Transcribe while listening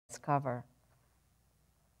discover.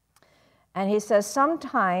 And he says,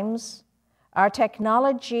 sometimes our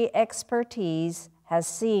technology expertise has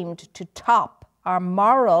seemed to top our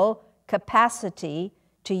moral capacity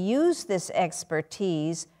to use this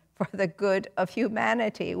expertise for the good of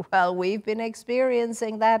humanity. Well, we've been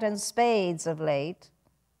experiencing that in spades of late.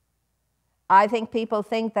 I think people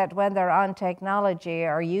think that when they're on technology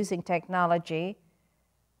or using technology,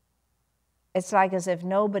 it's like as if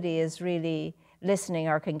nobody is really listening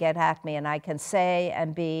or can get at me, and I can say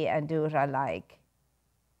and be and do what I like.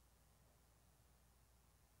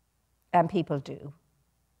 And people do.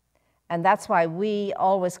 And that's why we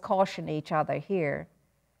always caution each other here.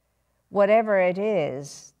 Whatever it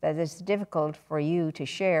is that is difficult for you to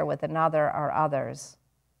share with another or others,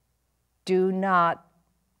 do not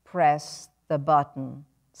press the button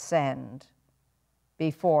send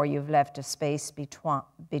before you've left a space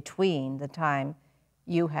between the time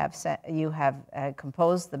you have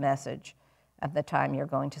composed the message and the time you're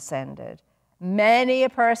going to send it. Many a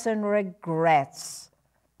person regrets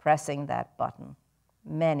pressing that button.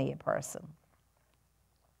 Many a person.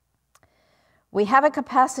 We have a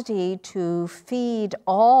capacity to feed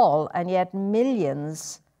all, and yet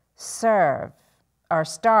millions starve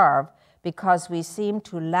because we seem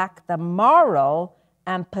to lack the moral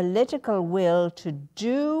and political will to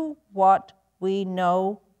do what we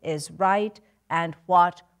know is right and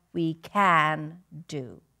what we can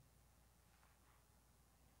do.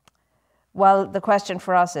 Well, the question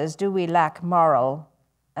for us is, do we lack moral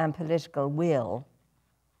and political will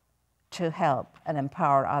to help and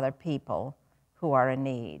empower other people who are in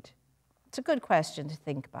need? It's a good question to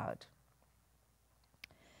think about.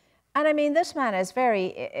 And I mean, this man is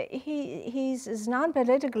he's as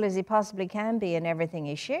non-political as he possibly can be in everything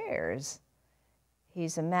he shares.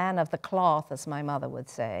 He's a man of the cloth, as my mother would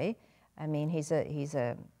say. I mean, he's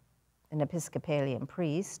an Episcopalian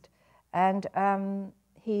priest, and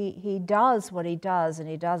he does what he does, and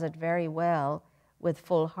he does it very well with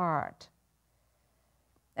full heart.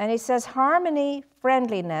 And he says, harmony,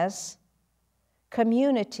 friendliness,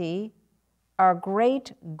 community are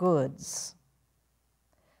great goods.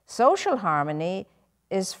 Social harmony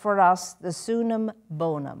is for us the sunum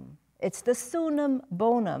bonum. It's the sunum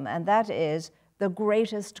bonum, and that is the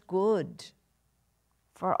greatest good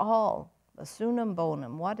for all. The sunum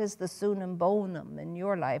bonum. What is the sunum bonum in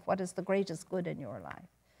your life? What is the greatest good in your life?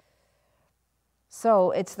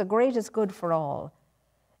 So it's the greatest good for all.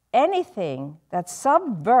 Anything that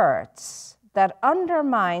subverts, that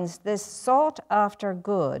undermines this sought-after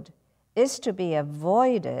good is to be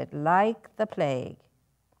avoided like the plague.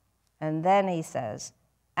 And then he says,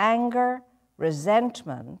 anger,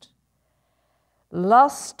 resentment,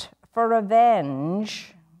 lust for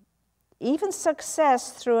revenge, even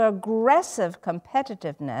success through aggressive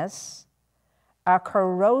competitiveness are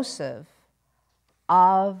corrosive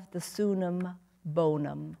of the sunum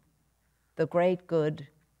bonum, the great good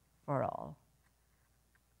for all.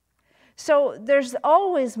 So there's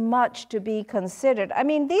always much to be considered. I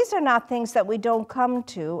mean, these are not things that we don't come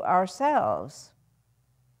to ourselves.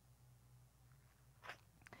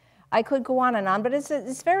 I could go on, but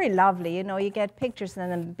it's very lovely. You know, you get pictures and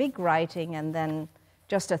then big writing and then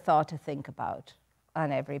just a thought to think about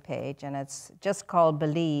on every page. And it's just called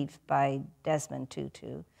Believe by Desmond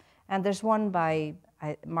Tutu. And there's one by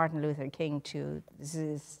Martin Luther King too. This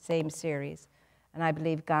is the same series. And I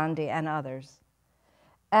believe Gandhi and others.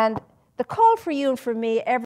 And the call for you and for me every